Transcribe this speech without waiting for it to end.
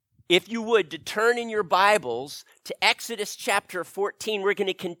if you would, to turn in your Bibles to Exodus chapter 14. We're going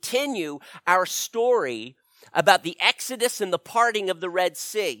to continue our story about the Exodus and the parting of the Red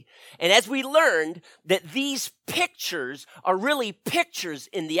Sea. And as we learned that these pictures are really pictures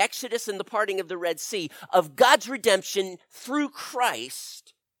in the Exodus and the parting of the Red Sea of God's redemption through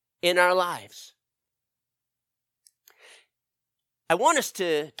Christ in our lives. I want us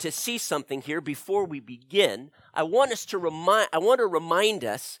to see something here before we begin. I want to remind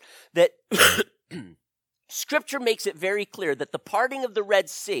us that Scripture makes it very clear that the parting of the Red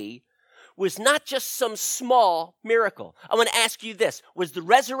Sea was not just some small miracle. I want to ask you this. Was the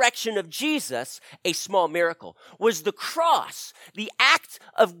resurrection of Jesus a small miracle? Was the cross, the act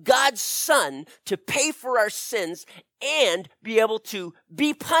of God's Son to pay for our sins and be able to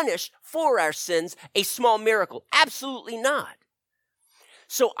be punished for our sins, a small miracle? Absolutely not.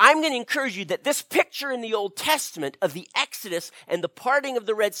 So I'm going to encourage you that this picture in the Old Testament of the Exodus and the parting of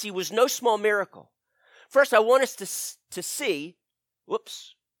the Red Sea was no small miracle. First, I want us to see,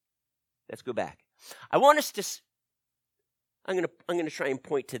 let's go back. I want us to, I'm going to try and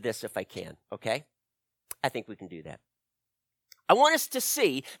point to this if I can, okay? I think we can do that. I want us to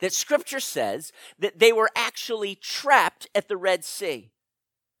see that Scripture says that they were actually trapped at the Red Sea.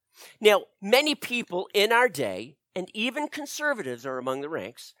 Now, many people in our day, and even conservatives are among the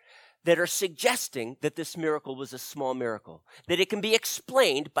ranks, that are suggesting that this miracle was a small miracle, that it can be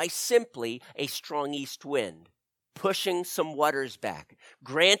explained by simply a strong east wind pushing some waters back.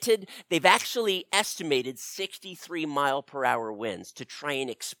 Granted, they've actually estimated 63 mile per hour winds to try and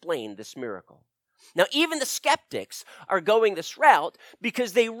explain this miracle. Now, even the skeptics are going this route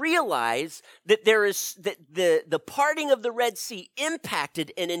because they realize that the parting of the Red Sea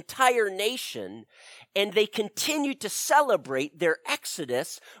impacted an entire nation, and they continue to celebrate their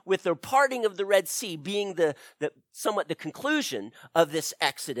exodus with the parting of the Red Sea being somewhat the conclusion of this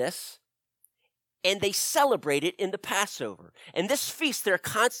exodus, and they celebrate it in the Passover. And this feast, they're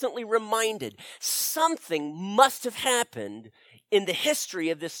constantly reminded something must have happened in the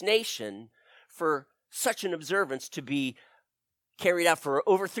history of this nation for such an observance to be carried out for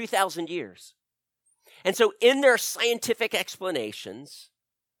over 3,000 years. And so in their scientific explanations,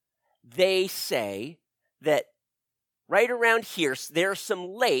 they say that right around here, there are some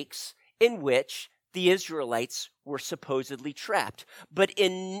lakes in which the Israelites were supposedly trapped. But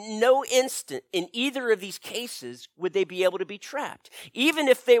in no instant, in either of these cases, would they be able to be trapped. Even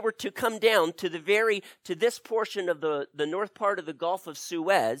if they were to come down to this portion of the north part of the Gulf of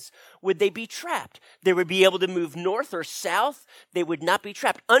Suez, would they be trapped? They would be able to move north or south. They would not be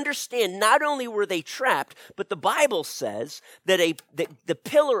trapped. Understand, not only were they trapped, but the Bible says that the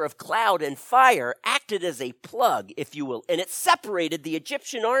pillar of cloud and fire acted as a plug, if you will, and it separated the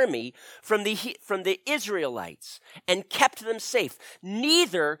Egyptian army from the Israelites and kept them safe.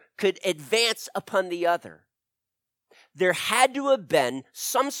 Neither could advance upon the other. There had to have been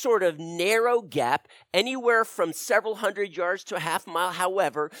some sort of narrow gap, anywhere from several hundred yards to a half mile,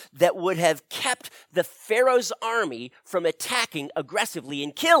 however, that would have kept the Pharaoh's army from attacking aggressively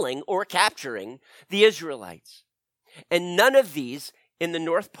and killing or capturing the Israelites. And none of these in the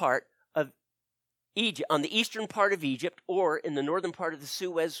north part of Egypt, on the eastern part of Egypt, or in the northern part of the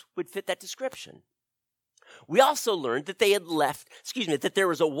Suez would fit that description. We also learned that that there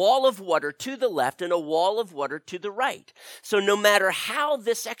was a wall of water to the left and a wall of water to the right. So no matter how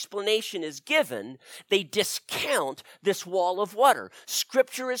this explanation is given, they discount this wall of water.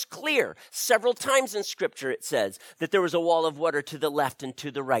 Scripture is clear. Several times in Scripture it says that there was a wall of water to the left and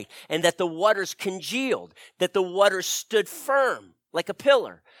to the right, and that the waters congealed, that the waters stood firm like a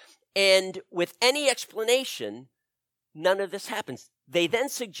pillar. And with any explanation, none of this happens. They then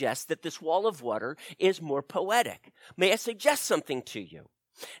suggest that this wall of water is more poetic. May I suggest something to you?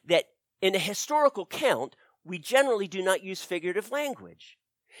 That in a historical count, we generally do not use figurative language.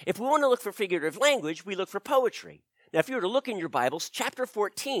 If we want to look for figurative language, we look for poetry. Now, if you were to look in your Bibles, chapter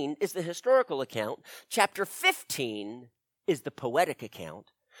 14 is the historical account. Chapter 15 is the poetic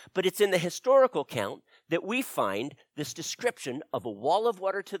account. But it's in the historical account that we find this description of a wall of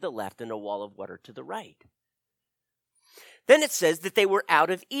water to the left and a wall of water to the right. Then it says that they were out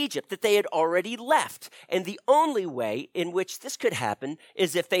of Egypt, that they had already left. And the only way in which this could happen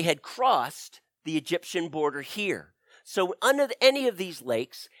is if they had crossed the Egyptian border here. So under any of these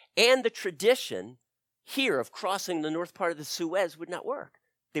lakes and the tradition here of crossing the north part of the Suez would not work.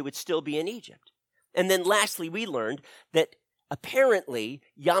 They would still be in Egypt. And then lastly, we learned that apparently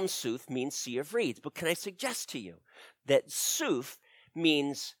Yam Suf means Sea of Reeds. But can I suggest to you that Suf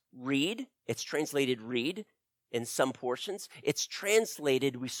means reed? It's translated reed. in some portions. It's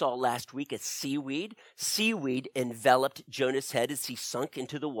translated, we saw last week, as seaweed. Seaweed enveloped Jonah's head as he sunk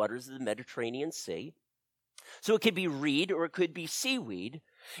into the waters of the Mediterranean Sea. So it could be reed or it could be seaweed.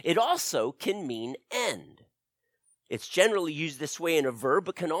 It also can mean end. It's generally used this way in a verb,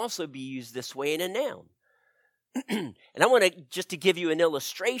 but can also be used this way in a noun. And I want to, just to give you an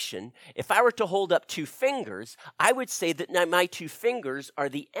illustration, if I were to hold up two fingers, I would say that my two fingers are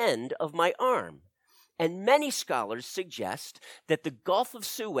the end of my arm. And many scholars suggest that the Gulf of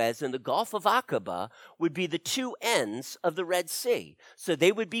Suez and the Gulf of Aqaba would be the two ends of the Red Sea. So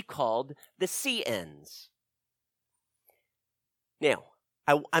they would be called the sea ends. Now,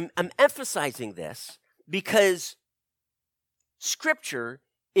 I'm emphasizing this because Scripture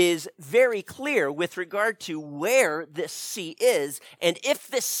is very clear with regard to where this sea is, and if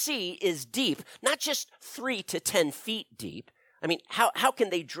this sea is deep, not just 3 to 10 feet deep. I mean, how can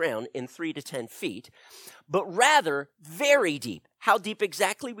they drown in 3 to 10 feet? But rather, very deep. How deep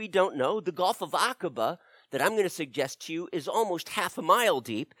exactly, we don't know. The Gulf of Aqaba, that I'm going to suggest to you, is almost half a mile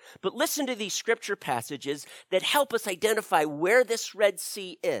deep. But listen to these scripture passages that help us identify where this Red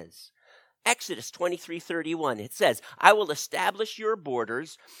Sea is. Exodus 23:31, it says, I will establish your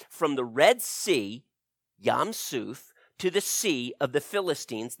borders from the Red Sea, Yam Suf, to the Sea of the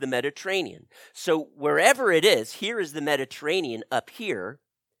Philistines, the Mediterranean. So wherever it is, here is the Mediterranean up here.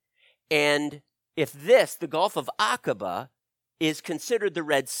 And if this, the Gulf of Aqaba, is considered the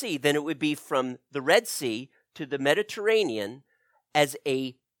Red Sea, then it would be from the Red Sea to the Mediterranean as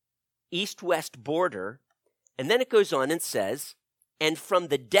a east-west border. And then it goes on and says, and from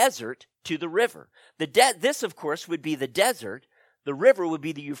the desert to the river. This, of course, would be the desert. The river would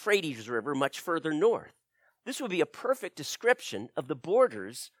be the Euphrates River, much further north. This would be a perfect description of the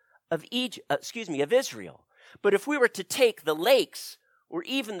borders of Israel. But if we were to take the lakes or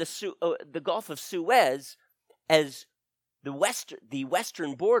even the Gulf of Suez as the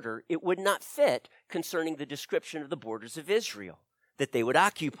western border, it would not fit concerning the description of the borders of Israel that they would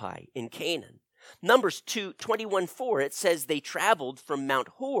occupy in Canaan. Numbers 21:4, it says they traveled from Mount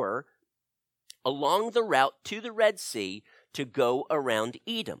Hor along the route to the Red Sea to go around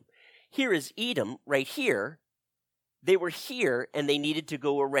Edom. Here is Edom right here. They were here and they needed to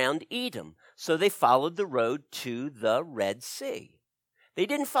go around Edom. So they followed the road to the Red Sea. They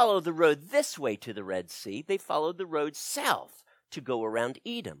didn't follow the road this way to the Red Sea. They followed the road south to go around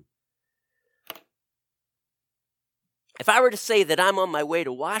Edom. If I were to say that I'm on my way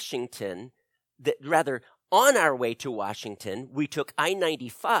to Washington, on our way to Washington, we took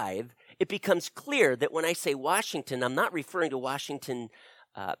I-95, it becomes clear that when I say Washington, I'm not referring to Washington,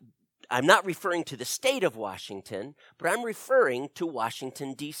 I'm not referring to the state of Washington, but I'm referring to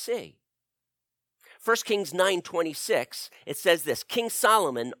Washington, D.C. 1 Kings 9:26, it says this, King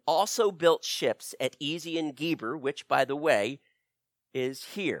Solomon also built ships at Ezion-Geber, which, by the way, is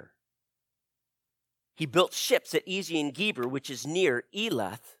here. He built ships at Ezion-Geber, which is near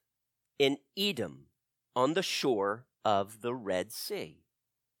Elath in Edom, on the shore of the Red Sea.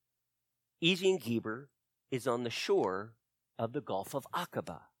 Ezion-Geber is on the shore of the Gulf of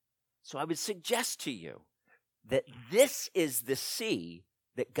Aqaba. So I would suggest to you that this is the sea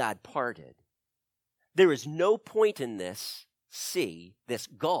that God parted. There is no point in this sea, this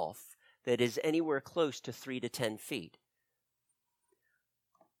gulf, that is anywhere close to 3 to 10 feet.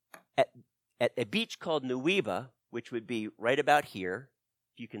 At a beach called Nuweiba, which would be right about here,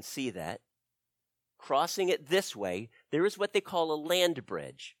 if you can see that, crossing it this way, there is what they call a land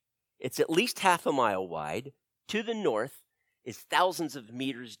bridge. It's at least half a mile wide. To the north is thousands of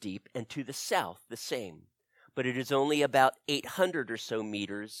meters deep, and to the south the same. But it is only about 800 or so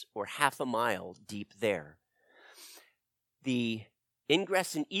meters, or half a mile deep there. The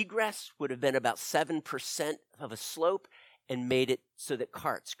ingress and egress would have been about 7% of a slope and made it so that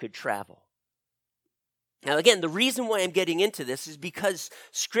carts could travel. Now, again, the reason why I'm getting into this is because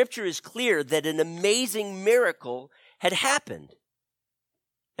Scripture is clear that an amazing miracle had happened.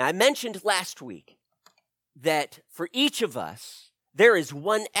 Now, I mentioned last week that for each of us, there is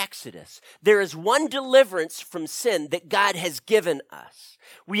one exodus. There is one deliverance from sin that God has given us.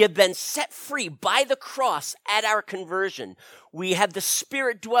 We have been set free by the cross at our conversion. We have the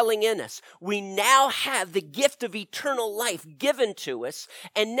Spirit dwelling in us. We now have the gift of eternal life given to us,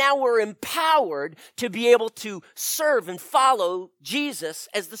 and now we're empowered to be able to serve and follow Jesus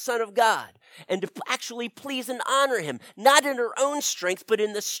as the Son of God, and to actually please and honor him, not in our own strength, but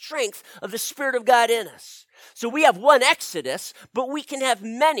in the strength of the Spirit of God in us. So we have one Exodus, but we can have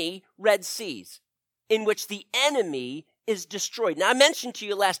many Red Seas in which the enemy is destroyed. Now, I mentioned to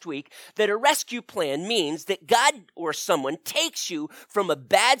you last week that a rescue plan means that God or someone takes you from a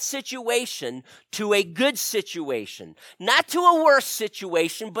bad situation to a good situation. Not to a worse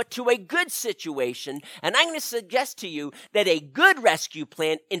situation, but to a good situation. And I'm going to suggest to you that a good rescue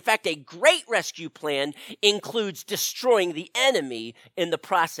plan, in fact, a great rescue plan, includes destroying the enemy in the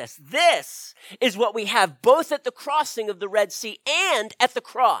process. This is what we have both at the crossing of the Red Sea and at the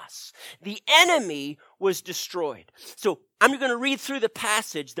cross. The enemy was destroyed. So I'm going to read through the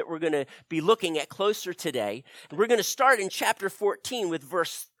passage that we're going to be looking at closer today. And we're going to start in chapter 14 with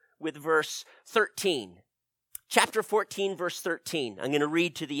verse 13. Chapter 14, verse 13. I'm going to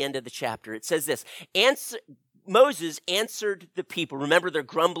read to the end of the chapter. It says this, Moses answered the people. Remember, they're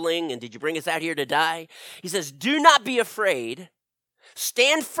grumbling, and did you bring us out here to die? He says, do not be afraid.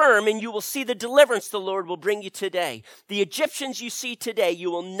 Stand firm, and you will see the deliverance the Lord will bring you today. The Egyptians you see today, you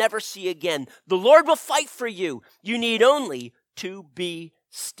will never see again. The Lord will fight for you. You need only to be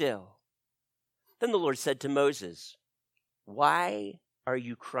still. Then the Lord said to Moses, why are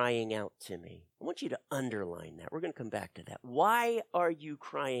you crying out to me? I want you to underline that. We're going to come back to that. Why are you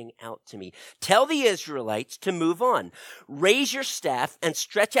crying out to me? Tell the Israelites to move on. Raise your staff and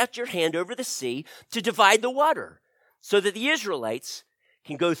stretch out your hand over the sea to divide the water, so that the Israelites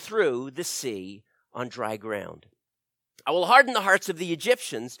can go through the sea on dry ground. I will harden the hearts of the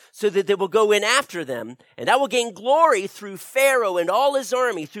Egyptians so that they will go in after them, and I will gain glory through Pharaoh and all his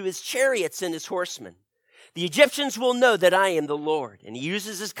army, through his chariots and his horsemen. The Egyptians will know that I am the Lord. And he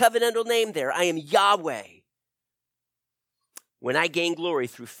uses his covenantal name there. I am Yahweh. When I gain glory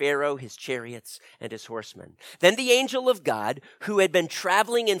through Pharaoh, his chariots, and his horsemen. Then the angel of God, who had been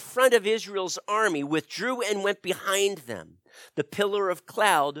traveling in front of Israel's army, withdrew and went behind them. The pillar of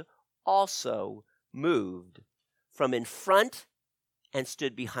cloud also moved from in front and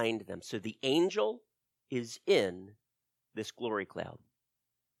stood behind them. So the angel is in this glory cloud,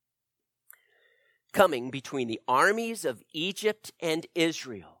 coming between the armies of Egypt and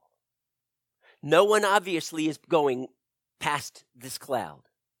Israel. No one obviously is going past this cloud.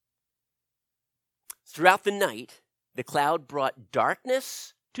 Throughout the night, the cloud brought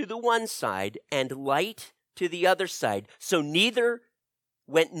darkness to the one side and light to the other side, so neither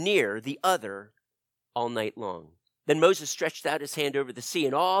went near the other all night long. Then Moses stretched out his hand over the sea,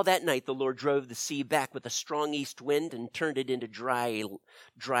 and all that night the Lord drove the sea back with a strong east wind and turned it into dry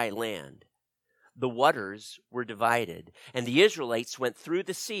land. The waters were divided, and the Israelites went through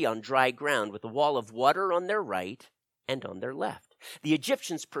the sea on dry ground with a wall of water on their right and on their left. The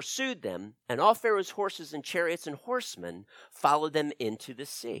Egyptians pursued them, and all Pharaoh's horses and chariots and horsemen followed them into the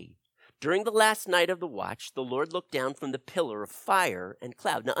sea. During the last night of the watch, the Lord looked down from the pillar of fire and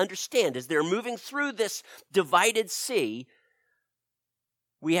cloud. Now understand, as they're moving through this divided sea,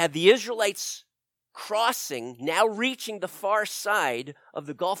 we have the Israelites crossing, now reaching the far side of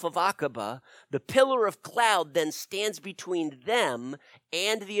the Gulf of Aqaba. The pillar of cloud then stands between them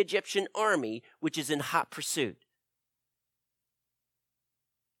and the Egyptian army, which is in hot pursuit.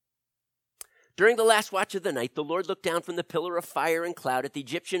 During the last watch of the night, the Lord looked down from the pillar of fire and cloud at the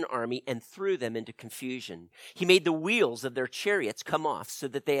Egyptian army and threw them into confusion. He made the wheels of their chariots come off so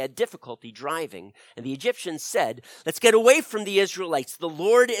that they had difficulty driving. And the Egyptians said, let's get away from the Israelites. The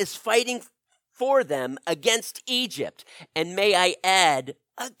Lord is fighting for them against Egypt. And may I add,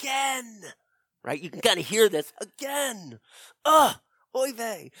 again. Right? You can kind of hear this. Again. Oy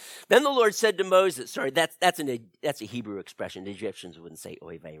vey. Then the Lord said to Moses, that's a Hebrew expression. The Egyptians wouldn't say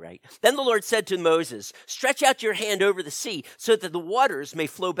oy vey, right? Then the Lord said to Moses, stretch out your hand over the sea so that the waters may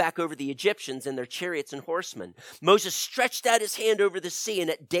flow back over the Egyptians and their chariots and horsemen. Moses stretched out his hand over the sea, and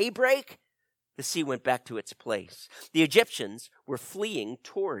at daybreak, the sea went back to its place. The Egyptians were fleeing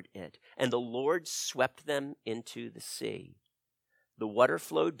toward it, and the Lord swept them into the sea. The water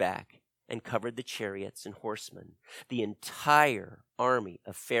flowed back and covered the chariots and horsemen. The entire army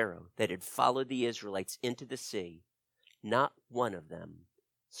of Pharaoh that had followed the Israelites into the sea, not one of them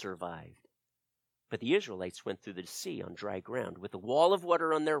survived. But the Israelites went through the sea on dry ground, with a wall of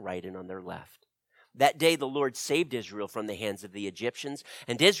water on their right and on their left. That day the Lord saved Israel from the hands of the Egyptians,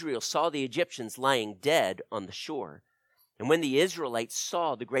 and Israel saw the Egyptians lying dead on the shore. And when the Israelites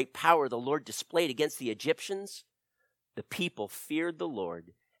saw the great power the Lord displayed against the Egyptians, the people feared the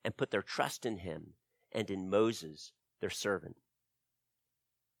Lord and put their trust in him and in Moses, their servant.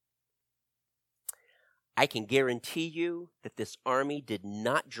 I can guarantee you that this army did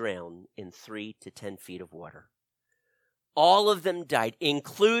not drown in 3 to 10 feet of water. All of them died,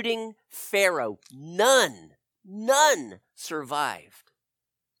 including Pharaoh. None survived.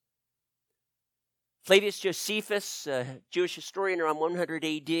 Flavius Josephus, a Jewish historian around 100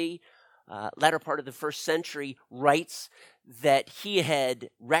 AD, latter part of the first century, writes that he had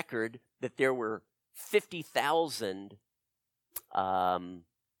record that there were 50,000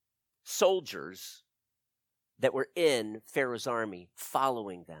 soldiers that were in Pharaoh's army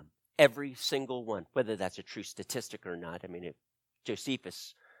following them, every single one, whether that's a true statistic or not. I mean,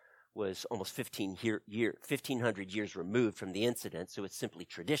 Josephus was almost 1,500 years removed from the incident, so it's simply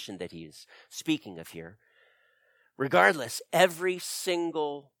tradition that he is speaking of here. Regardless, every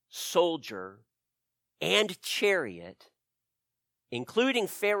single soldier and chariot, including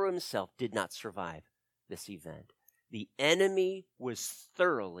Pharaoh himself, did not survive this event. The enemy was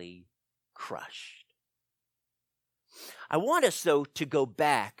thoroughly crushed. I want us, though, to go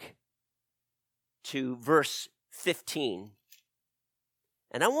back to verse 15,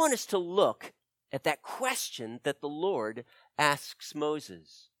 and I want us to look at that question that the Lord asks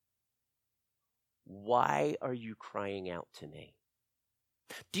Moses. Why are you crying out to me?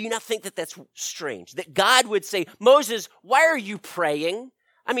 Do you not think that that's strange? That God would say, Moses, why are you praying?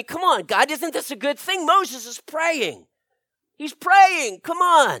 I mean, come on, God, isn't this a good thing? Moses is praying. He's praying, come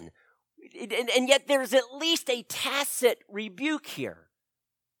on. And yet there's at least a tacit rebuke here.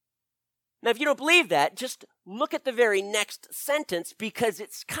 Now, if you don't believe that, just look at the very next sentence, because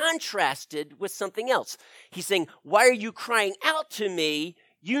it's contrasted with something else. He's saying, why are you crying out to me?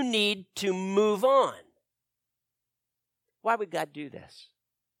 You need to move on. Why would God do this?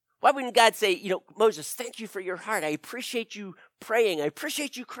 Why wouldn't God say, Moses, thank you for your heart. I appreciate you praying. I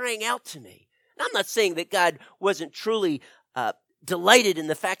appreciate you crying out to me. And I'm not saying that God wasn't truly delighted in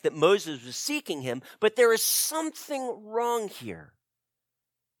the fact that Moses was seeking him, but there is something wrong here.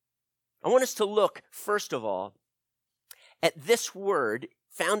 I want us to look, first of all, at this word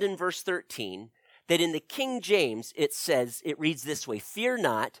found in verse 13, that in the King James it reads this way, fear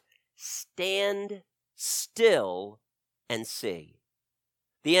not, stand still and see.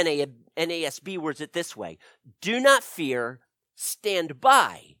 The NASB words it this way, do not fear, stand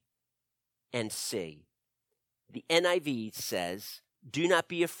by and see. The NIV says, do not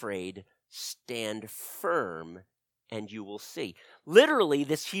be afraid, stand firm and you will see. Literally,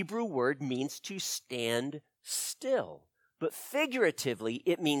 this Hebrew word means to stand still. But figuratively,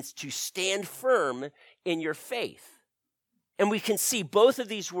 it means to stand firm in your faith. And we can see both of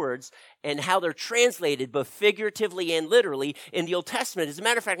these words and how they're translated both figuratively and literally in the Old Testament. As a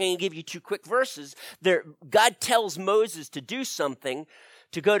matter of fact, I'm going to give you two quick verses. God tells Moses to do something,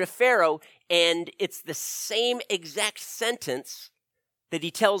 to go to Pharaoh, and it's the same exact sentence that he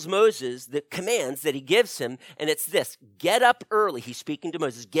tells Moses, the commands that he gives him, and it's this, get up early. He's speaking to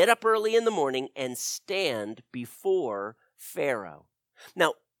Moses, get up early in the morning and stand before Pharaoh.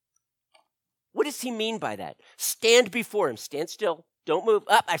 Now, what does he mean by that? Stand before him. Stand still. Don't move.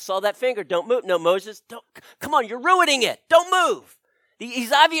 Up, I saw that finger. Don't move. No, Moses, don't. Come on, you're ruining it. Don't move.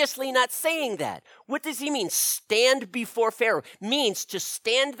 He's obviously not saying that. What does he mean? Stand before Pharaoh means to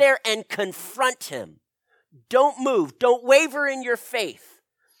stand there and confront him. Don't move. Don't waver in your faith.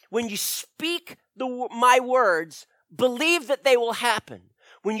 When you speak my words, believe that they will happen.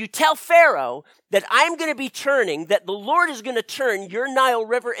 When you tell Pharaoh that I'm going to be turning, that the Lord is going to turn your Nile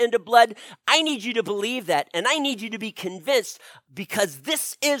River into blood, I need you to believe that, and I need you to be convinced, because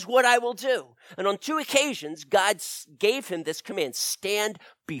this is what I will do. And on two occasions, God gave him this command, stand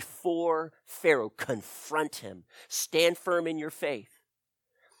before Pharaoh, confront him, stand firm in your faith.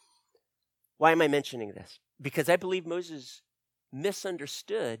 Why am I mentioning this? Because I believe Moses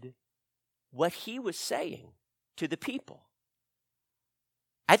misunderstood what he was saying to the people.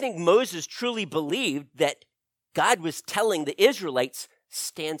 I think Moses truly believed that God was telling the Israelites,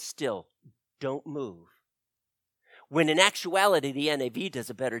 stand still, don't move. When in actuality, the NIV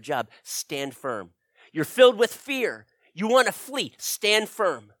does a better job, stand firm. You're filled with fear. You want to flee, stand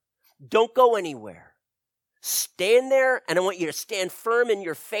firm. Don't go anywhere. Stand there, and I want you to stand firm in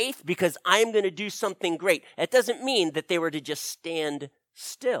your faith, because I'm going to do something great. It doesn't mean that they were to just stand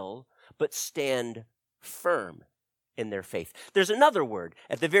still, but stand firm in their faith. There's another word.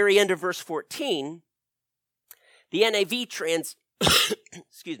 At the very end of verse 14, the NIV translates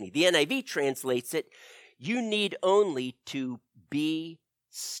it, you need only to be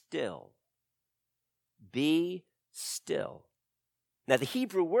still. Be still. Now, the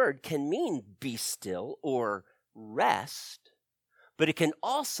Hebrew word can mean be still or rest, but it can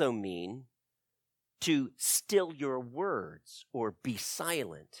also mean to still your words or be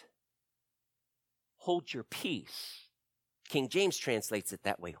silent. Hold your peace. King James translates it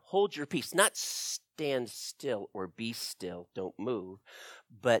that way. Hold your peace. Not stand still or be still, don't move,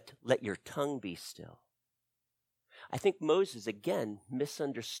 but let your tongue be still. I think Moses, again,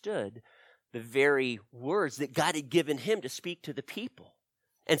 misunderstood the very words that God had given him to speak to the people.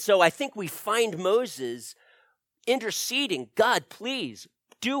 And so I think we find Moses interceding, God, please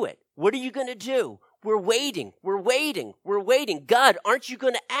do it. What are you going to do? We're waiting. God, aren't you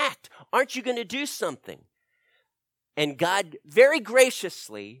going to act? Aren't you going to do something? And God very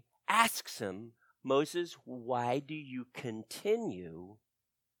graciously asks him, Moses, why do you continue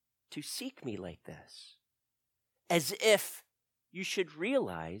to seek me like this? As if you should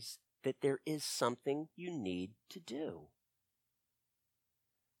realize that there is something you need to do.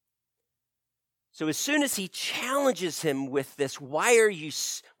 So as soon as he challenges him with this, why are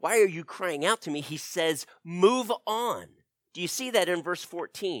you crying out to me? He says, move on. Do you see that in verse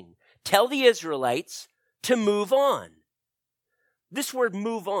 14? Tell the Israelites to move on. This word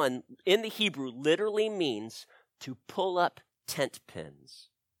move on in the Hebrew literally means to pull up tent pins.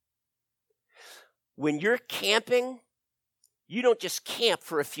 When you're camping, you don't just camp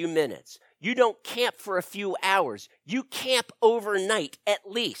for a few minutes. You don't camp for a few hours. You camp overnight at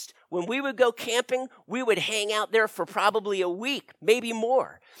least. When we would go camping, we would hang out there for probably a week, maybe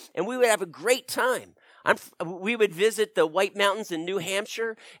more, and we would have a great time. We would visit the White Mountains in New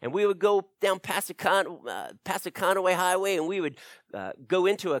Hampshire, and we would go down Passaconaway Highway, and we would go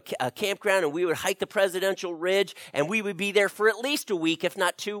into a campground, and we would hike the Presidential Ridge, and we would be there for at least a week, if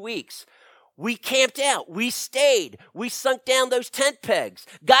not 2 weeks. We camped out. We stayed. We sunk down those tent pegs.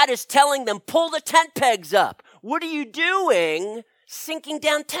 God is telling them, pull the tent pegs up. What are you doing sinking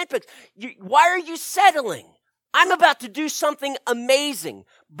down tent pegs? Why are you settling? I'm about to do something amazing,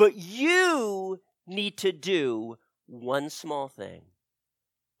 but you need to do one small thing.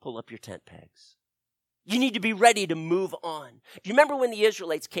 Pull up your tent pegs. You need to be ready to move on. Do you remember when the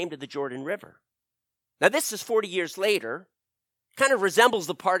Israelites came to the Jordan River? Now, this is 40 years later. Kind of resembles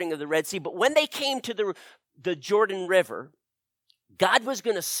the parting of the Red Sea. But when they came to the Jordan River, God was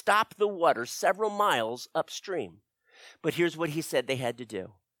going to stop the water several miles upstream. But here's what he said they had to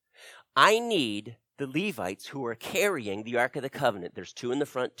do. I need the Levites who are carrying the Ark of the Covenant. There's 2 in the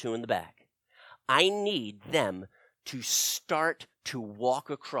front, 2 in the back. I need them to start to walk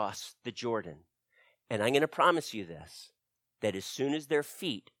across the Jordan. And I'm going to promise you this, that as soon as their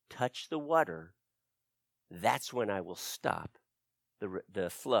feet touch the water, that's when I will stop the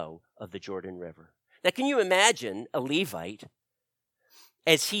flow of the Jordan River. Now, can you imagine a Levite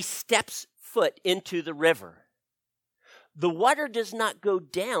as he steps foot into the river? The water does not go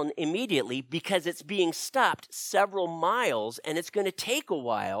down immediately because it's being stopped several miles, and it's going to take a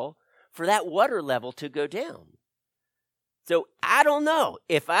while for that water level to go down. So I don't know.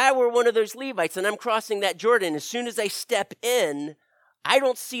 If I were one of those Levites and I'm crossing that Jordan, as soon as I step in, I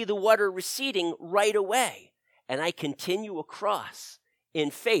don't see the water receding right away. And I continue across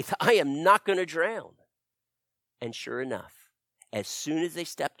in faith. I am not going to drown. And sure enough, as soon as they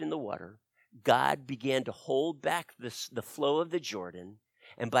stepped in the water, God began to hold back the flow of the Jordan.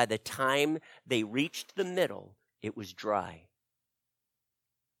 And by the time they reached the middle, it was dry.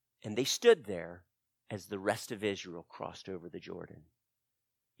 And they stood there as the rest of Israel crossed over the Jordan.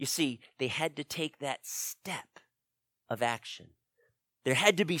 You see, they had to take that step of action. There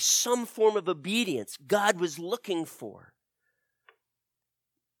had to be some form of obedience God was looking for.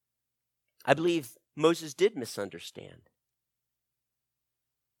 I believe Moses did misunderstand.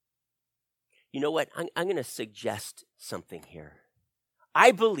 You know what? I'm going to suggest something here.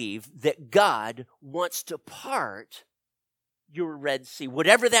 I believe that God wants to part your Red Sea,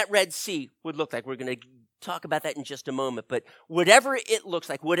 whatever that Red Sea would look like. We're going to talk about that in just a moment, but whatever it looks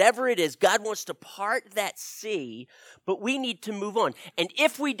like, whatever it is, God wants to part that sea, but we need to move on. And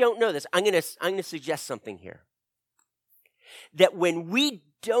if we don't know this, I'm going to suggest something here. That when we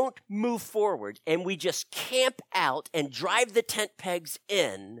don't move forward and we just camp out and drive the tent pegs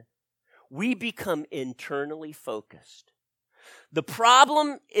in, we become internally focused. The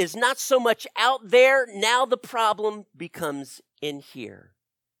problem is not so much out there. Now the problem becomes in here.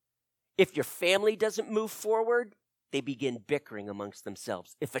 If your family doesn't move forward, they begin bickering amongst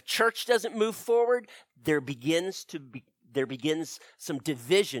themselves. If a church doesn't move forward, there begins some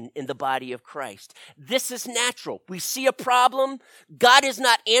division in the body of Christ. This is natural. We see a problem. God is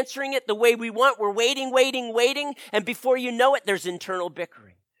not answering it the way we want. We're waiting. And before you know it, there's internal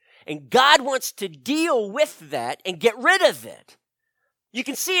bickering. And God wants to deal with that and get rid of it. You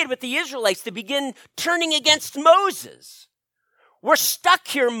can see it with the Israelites. They begin turning against Moses. We're stuck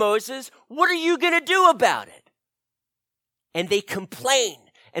here, Moses. What are you going to do about it? And they complain.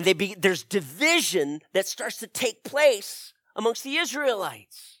 And there's division that starts to take place amongst the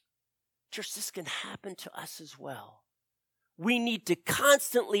Israelites. Church, this can happen to us as well. We need to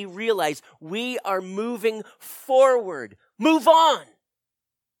constantly realize we are moving forward. Move on,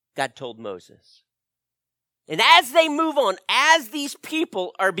 God told Moses. And as they move on, as these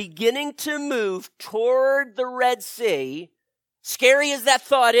people are beginning to move toward the Red Sea, scary as that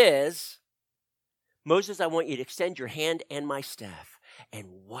thought is, Moses, I want you to extend your hand and my staff and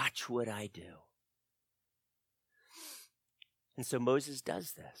watch what I do. And so Moses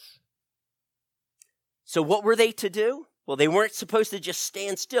does this. So what were they to do? Well, they weren't supposed to just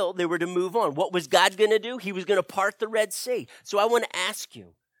stand still. They were to move on. What was God going to do? He was going to part the Red Sea. So I want to ask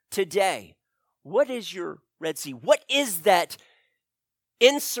you today, what is your Red Sea? What is that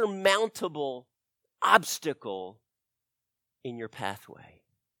insurmountable obstacle in your pathway?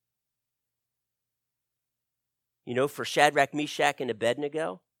 You know, for Shadrach, Meshach, and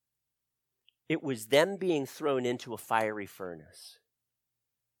Abednego, it was them being thrown into a fiery furnace.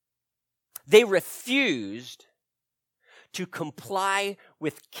 They refused to comply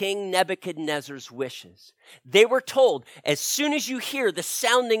with King Nebuchadnezzar's wishes. They were told, as soon as you hear the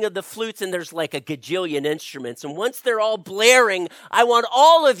sounding of the flutes, and there's like a gajillion instruments, and once they're all blaring, I want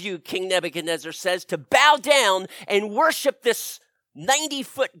all of you, King Nebuchadnezzar says, to bow down and worship this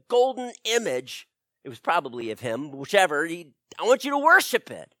 90-foot golden image. It was probably of him, whichever. I want you to worship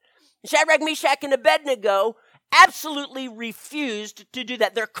it. Shadrach, Meshach, and Abednego absolutely refused to do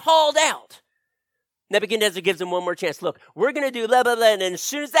that. They're called out. Nebuchadnezzar gives them one more chance. Look, we're going to do blah, blah, blah, and as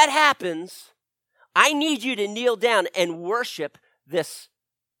soon as that happens, I need you to kneel down and worship this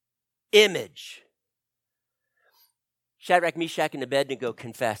image. Shadrach, Meshach, and Abednego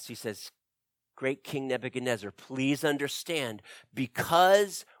confess. He says, great King Nebuchadnezzar, please understand,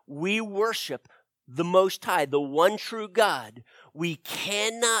 because we worship the Most High, the one true God, we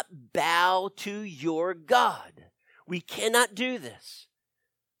cannot bow to your God. We cannot do this.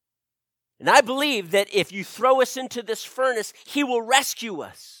 And I believe that if you throw us into this furnace, he will rescue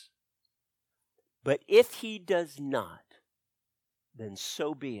us. But if he does not, then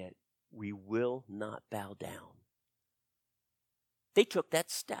so be it. We will not bow down. They took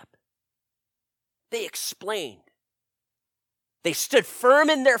that step. They explained. They stood firm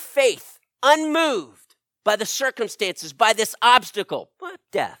in their faith, unmoved by the circumstances, by this obstacle,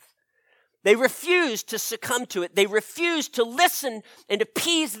 death. They refused to succumb to it. They refused to listen and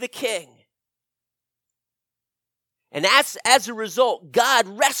appease the king. And as a result, God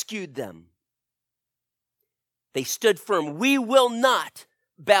rescued them. They stood firm. We will not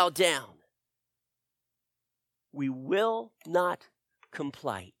bow down. We will not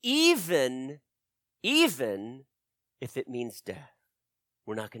comply, even if it means death.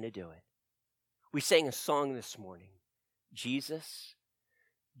 We're not going to do it. We sang a song this morning. Jesus,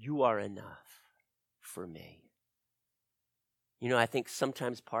 you are enough for me. You know, I think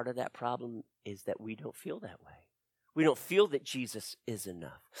sometimes part of that problem is that we don't feel that way. We don't feel that Jesus is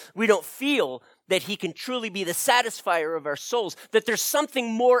enough. We don't feel that he can truly be the satisfier of our souls, that there's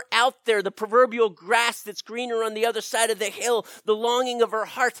something more out there, the proverbial grass that's greener on the other side of the hill, the longing of our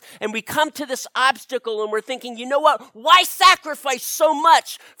hearts. And we come to this obstacle and we're thinking, you know what? Why sacrifice so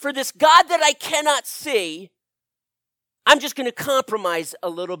much for this God that I cannot see? I'm just going to compromise a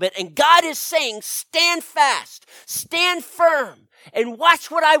little bit. And God is saying, stand fast, stand firm, and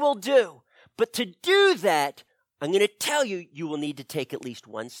watch what I will do. But to do that, I'm going to tell you, you will need to take at least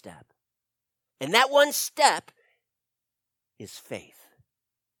one step. And that one step is faith.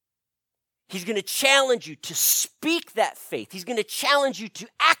 He's going to challenge you to speak that faith. He's going to challenge you to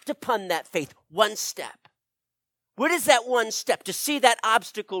act upon that faith. One step. What is that one step? To see that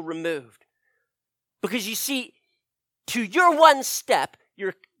obstacle removed. Because you see, to your one step,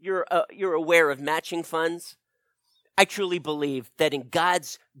 you're aware of matching funds. I truly believe that in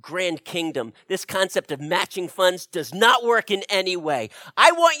God's grand kingdom, this concept of matching funds does not work in any way.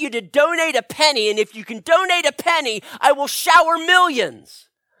 I want you to donate a penny, and if you can donate a penny, I will shower millions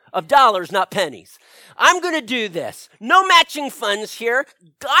of dollars, not pennies. I'm going to do this. No matching funds here.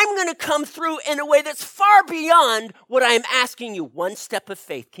 I'm going to come through in a way that's far beyond what I am asking you. One step of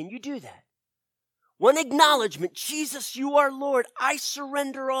faith. Can you do that? One acknowledgement. Jesus, you are Lord. I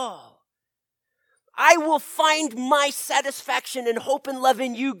surrender all. I will find my satisfaction and hope and love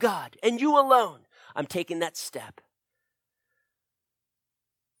in you, God, and you alone. I'm taking that step.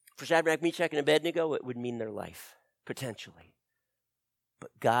 For Shadrach, Meshach, and Abednego, it would mean their life, potentially.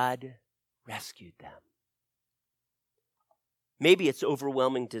 But God rescued them. Maybe it's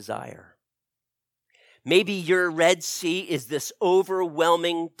overwhelming desire. Maybe your Red Sea is this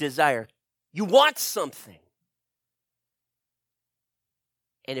overwhelming desire. You want something.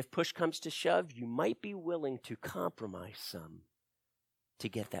 And if push comes to shove, you might be willing to compromise some to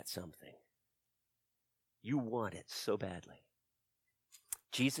get that something. You want it so badly.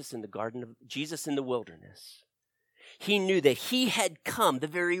 Jesus in the wilderness, He knew that he had come. The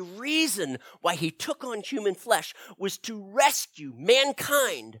very reason why he took on human flesh was to rescue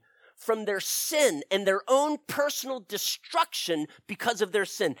mankind from their sin and their own personal destruction because of their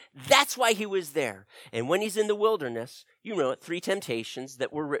sin. That's why he was there. And when he's in the wilderness, you know it, 3 temptations that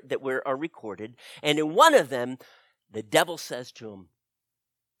are recorded. And in one of them, the devil says to him,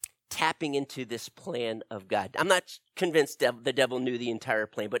 tapping into this plan of God. I'm not convinced the devil knew the entire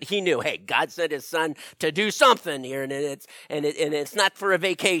plan, but he knew, hey, God sent his son to do something here, and it's not for a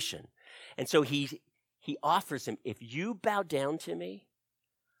vacation. And so he offers him, if you bow down to me,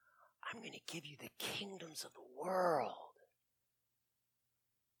 I'm going to give you the kingdoms of the world.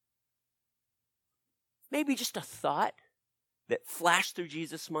 Maybe just a thought that flashed through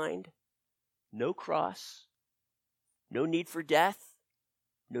Jesus' mind. No cross, no need for death,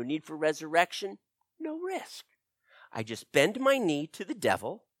 no need for resurrection, no risk. I just bend my knee to the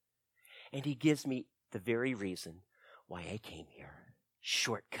devil, and he gives me the very reason why I came here.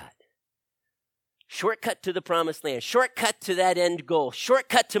 Shortcut. Shortcut to the promised land. Shortcut to that end goal.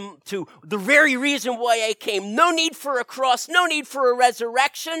 Shortcut to the very reason why I came. No need for a cross. No need for a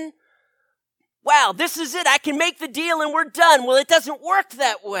resurrection. Wow, this is it. I can make the deal and we're done. Well, it doesn't work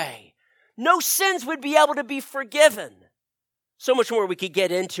that way. No sins would be able to be forgiven. So much more we could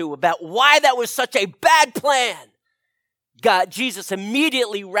get into about why that was such a bad plan. Jesus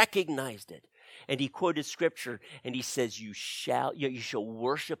immediately recognized it. And he quoted scripture and he says, you shall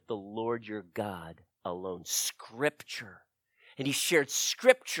worship the Lord your God alone. Scripture. And he shared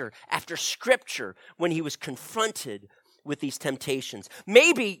scripture after scripture when he was confronted with these temptations.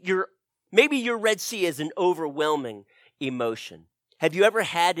 Maybe your Red Sea is an overwhelming emotion. Have you ever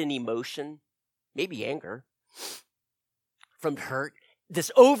had an emotion, maybe anger, from hurt,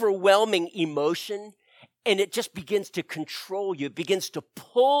 this overwhelming emotion, and it just begins to control you. It begins to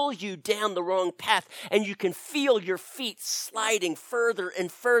pull you down the wrong path, and you can feel your feet sliding further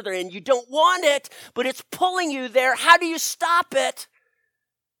and further, and you don't want it, but it's pulling you there. How do you stop it?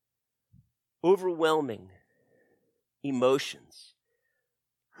 Overwhelming emotions,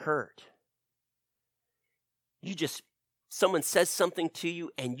 hurt. Someone says something to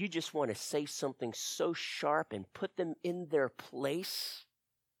you and you just want to say something so sharp and put them in their place.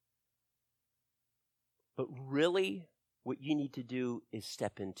 But really, what you need to do is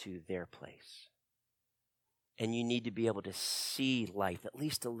step into their place. And you need to be able to see life at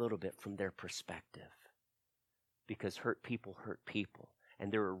least a little bit from their perspective. Because hurt people.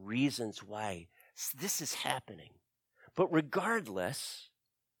 And there are reasons why this is happening. But regardless,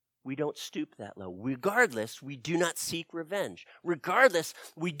 we don't stoop that low. Regardless, we do not seek revenge. Regardless,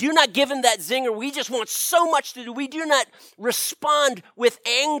 we do not give him that zinger. We just want so much to do. We do not respond with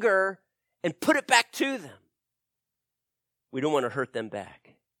anger and put it back to them. We don't want to hurt them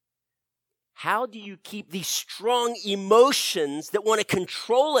back. How do you keep these strong emotions that want to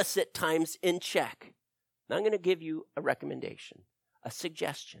control us at times in check? Now, I'm going to give you a recommendation, a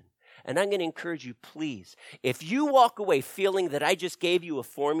suggestion. And I'm going to encourage you, please, if you walk away feeling that I just gave you a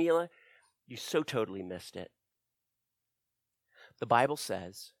formula, you so totally missed it. The Bible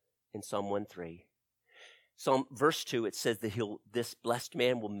says in Psalm 1:3, verse 2, it says that this blessed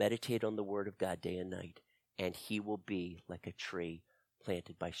man will meditate on the word of God day and night, and he will be like a tree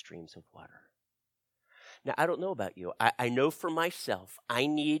planted by streams of water. Now, I don't know about you. I know for myself, I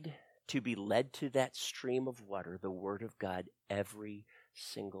need to be led to that stream of water, the word of God, every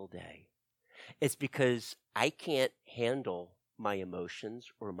single day. It's because I can't handle my emotions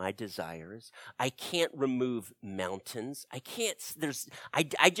or my desires. I can't remove mountains.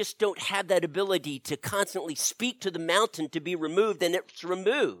 I just don't have that ability to constantly speak to the mountain to be removed, and it's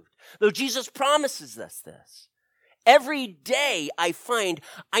removed. Though Jesus promises us this. Every day I find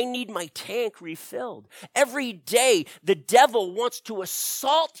I need my tank refilled. Every day the devil wants to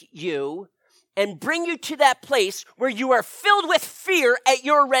assault you and bring you to that place where you are filled with fear at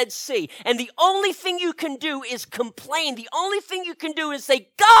your Red Sea. And the only thing you can do is complain. The only thing you can do is say,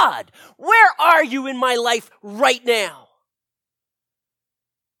 God, where are you in my life right now?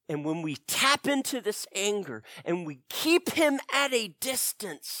 And when we tap into this anger and we keep him at a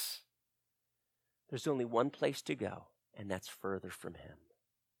distance, there's only one place to go, and that's further from him.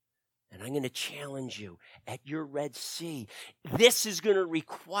 And I'm going to challenge you at your Red Sea. This is going to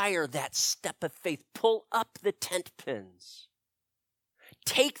require that step of faith. Pull up the tent pins.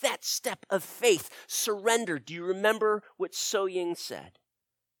 Take that step of faith. Surrender. Do you remember what So Ying said?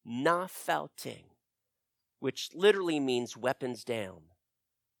 Na Fao Ting, which literally means weapons down.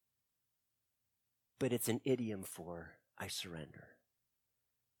 But it's an idiom for I surrender.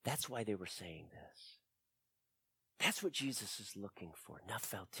 That's why they were saying this. That's what Jesus is looking for. Na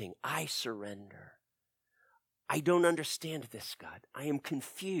Fao Ting, I surrender. I don't understand this, God. I am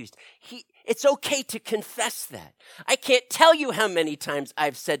confused. It's okay to confess that. I can't tell you how many times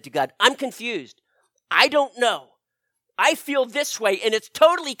I've said to God, I'm confused. I don't know. I feel this way, and it's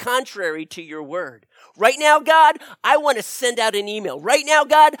totally contrary to your word. Right now, God, I want to send out an email. Right now,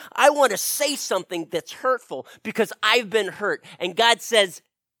 God, I want to say something that's hurtful because I've been hurt. And God says,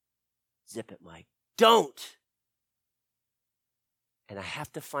 zip it, Mike. Don't. And I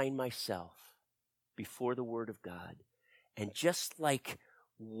have to find myself before the word of God. And just like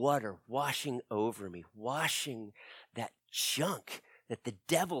water washing over me, washing that junk that the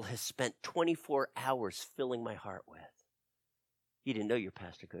devil has spent 24 hours filling my heart with. You didn't know your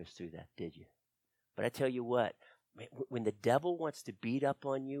pastor goes through that, did you? But I tell you what, when the devil wants to beat up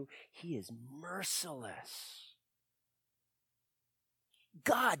on you, he is merciless.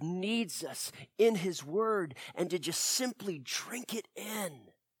 God needs us in his word and to just simply drink it in.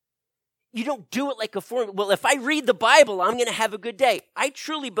 You don't do it like a formula. Well, if I read the Bible, I'm going to have a good day. I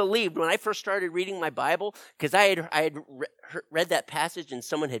truly believed when I first started reading my Bible, because I had read that passage and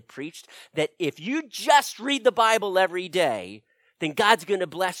someone had preached, that if you just read the Bible every day, then God's going to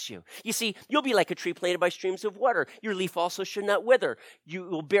bless you. You see, you'll be like a tree planted by streams of water. Your leaf also should not wither. You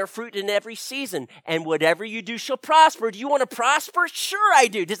will bear fruit in every season, and whatever you do shall prosper. Do you want to prosper? Sure I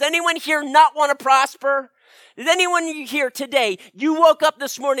do. Does anyone here not want to prosper? Does anyone here today, you woke up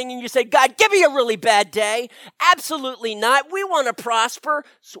this morning and you said, God, give me a really bad day? Absolutely not. We want to prosper.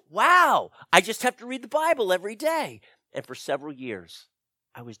 So, wow, I just have to read the Bible every day. And for several years,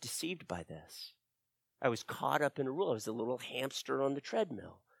 I was deceived by this. I was caught up in a rule. I was a little hamster on the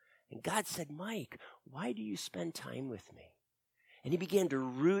treadmill. And God said, Mike, why do you spend time with me? And he began to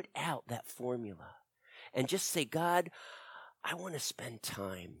root out that formula and just say, God, I want to spend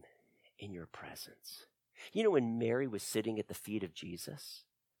time in your presence. You know, when Mary was sitting at the feet of Jesus,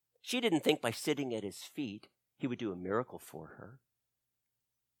 she didn't think by sitting at his feet, he would do a miracle for her.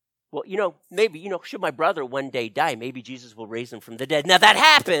 Well, maybe, should my brother one day die, maybe Jesus will raise him from the dead. Now, that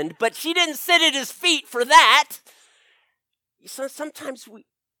happened, but she didn't sit at his feet for that. So sometimes we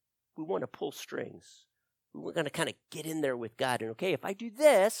want to pull strings. We're going to kind of get in there with God. And, okay, if I do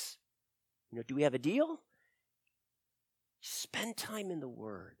this, do we have a deal? Spend time in the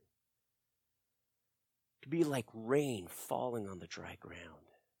Word. To be like rain falling on the dry ground.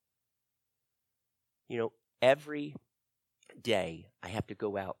 Every day I have to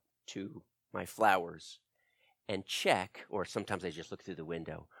go out to my flowers and check, or sometimes I just look through the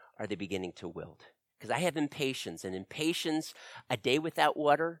window, are they beginning to wilt? Because I have impatience, and impatience, a day without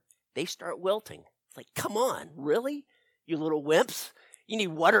water, they start wilting. It's like, come on, really? You little wimps? You need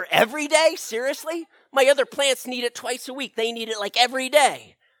water every day? Seriously? My other plants need it twice a week. They need it like every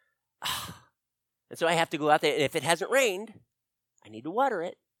day. And so I have to go out there, and if it hasn't rained, I need to water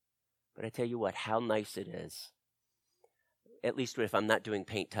it. But I tell you what, how nice it is. At least if I'm not doing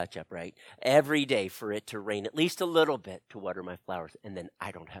paint touch-up, right? Every day for it to rain at least a little bit to water my flowers, and then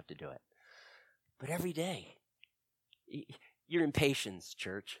I don't have to do it. But every day, you're impatient,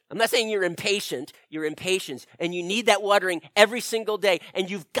 church. I'm not saying you're impatient. You're impatient, and you need that watering every single day, and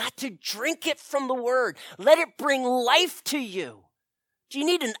you've got to drink it from the Word. Let it bring life to you. Do you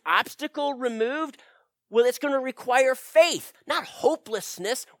need an obstacle removed? Well, it's going to require faith, not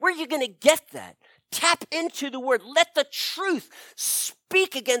hopelessness. Where are you going to get that? Tap into the Word. Let the truth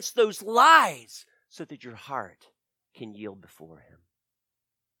speak against those lies so that your heart can yield before Him.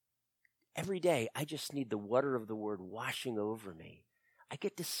 Every day, I just need the water of the Word washing over me. I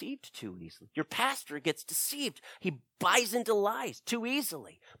get deceived too easily. Your pastor gets deceived. He buys into lies too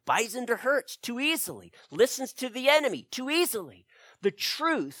easily, buys into hurts too easily, listens to the enemy too easily. The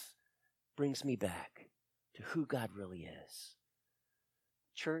truth brings me back to who God really is.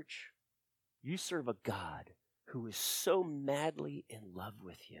 Church, you serve a God who is so madly in love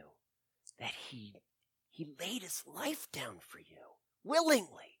with you that he laid his life down for you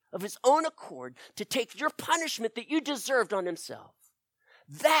willingly, of his own accord, to take your punishment that you deserved on himself.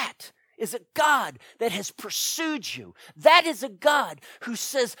 That is a God that has pursued you. That is a God who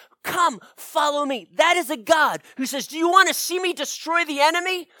says, come, follow me. That is a God who says, do you want to see me destroy the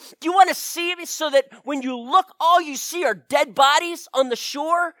enemy? Do you want to see me so that when you look, all you see are dead bodies on the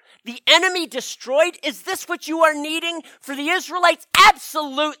shore? The enemy destroyed? Is this what you are needing for the Israelites?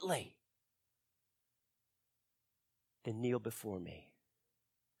 Absolutely. Then kneel before me.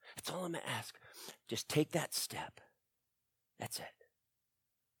 That's all I'm going to ask. Just take that step. That's it.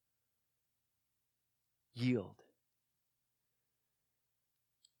 Yield.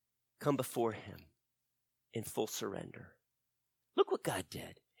 Come before Him in full surrender. Look what God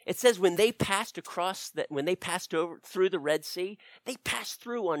did. It says when they passed over through the Red Sea, they passed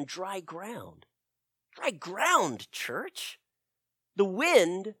through on dry ground. Dry ground, church. The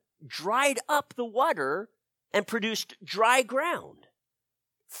wind dried up the water and produced dry ground.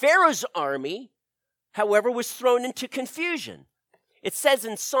 Pharaoh's army, however, was thrown into confusion. It says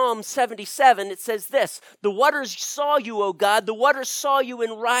in Psalm 77, it says this, "The waters saw you, O God, the waters saw you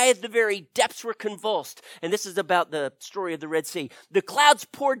and writhed, the very depths were convulsed." And this is about the story of the Red Sea. "The clouds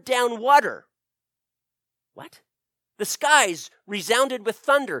poured down water." What? "The skies resounded with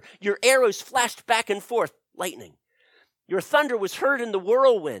thunder. Your arrows flashed back and forth," lightning. "Your thunder was heard in the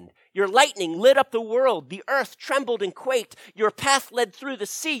whirlwind. Your lightning lit up the world. The earth trembled and quaked. Your path led through the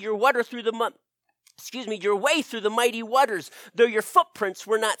sea, your water through the your way through the mighty waters. Though your footprints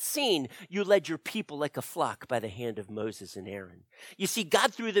were not seen, you led your people like a flock by the hand of Moses and Aaron." You see,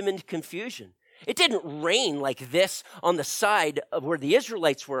 God threw them into confusion. It didn't rain like this on the side of where the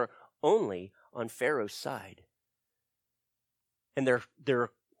Israelites were, only on Pharaoh's side. And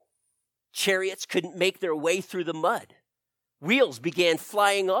their chariots couldn't make their way through the mud. Wheels began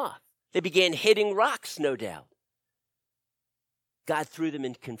flying off. They began hitting rocks, no doubt. God threw them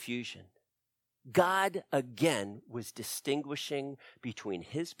in confusion. God again was distinguishing between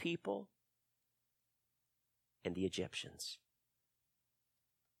his people and the Egyptians.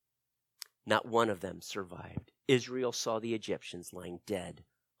 Not one of them survived. Israel saw the Egyptians lying dead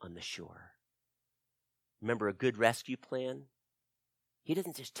on the shore. Remember a good rescue plan? He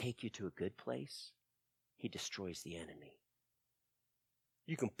doesn't just take you to a good place. He destroys the enemy.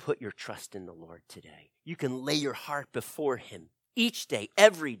 You can put your trust in the Lord today. You can lay your heart before him each day,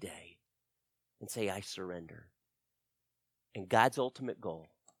 every day, and say, "I surrender." And God's ultimate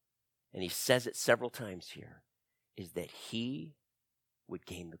goal, and he says it several times here, is that he would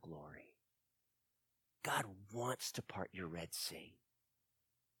gain the glory. God wants to part your Red Sea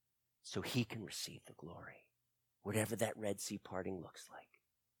so he can receive the glory, whatever that Red Sea parting looks like.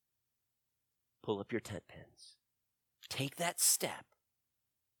 Pull up your tent pins. Take that step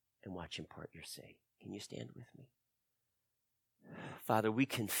and watch him part your sea. Can you stand with me? Father, we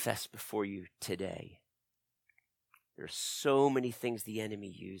confess before you today. There are so many things the enemy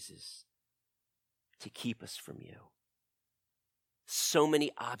uses to keep us from you. So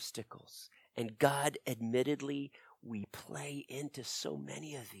many obstacles. And God, admittedly, we play into so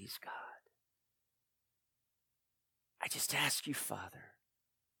many of these, God. I just ask you, Father,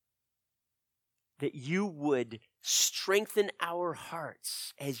 that you would strengthen our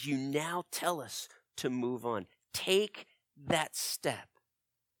hearts as you now tell us to move on. Take that step.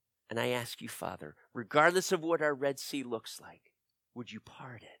 And I ask you, Father, regardless of what our Red Sea looks like, would you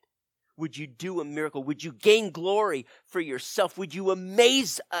part it? Would you do a miracle? Would you gain glory for yourself? Would you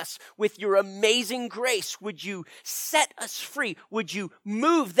amaze us with your amazing grace? Would you set us free? Would you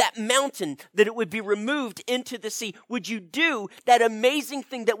move that mountain that it would be removed into the sea? Would you do that amazing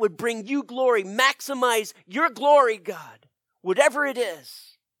thing that would bring you glory, maximize your glory, God, whatever it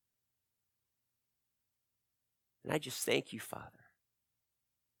is? And I just thank you, Father,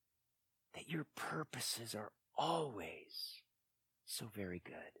 that your purposes are always so very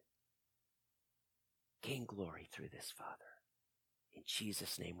good. Gain glory through this, Father. In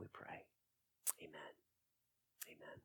Jesus' name we pray. Amen. Amen.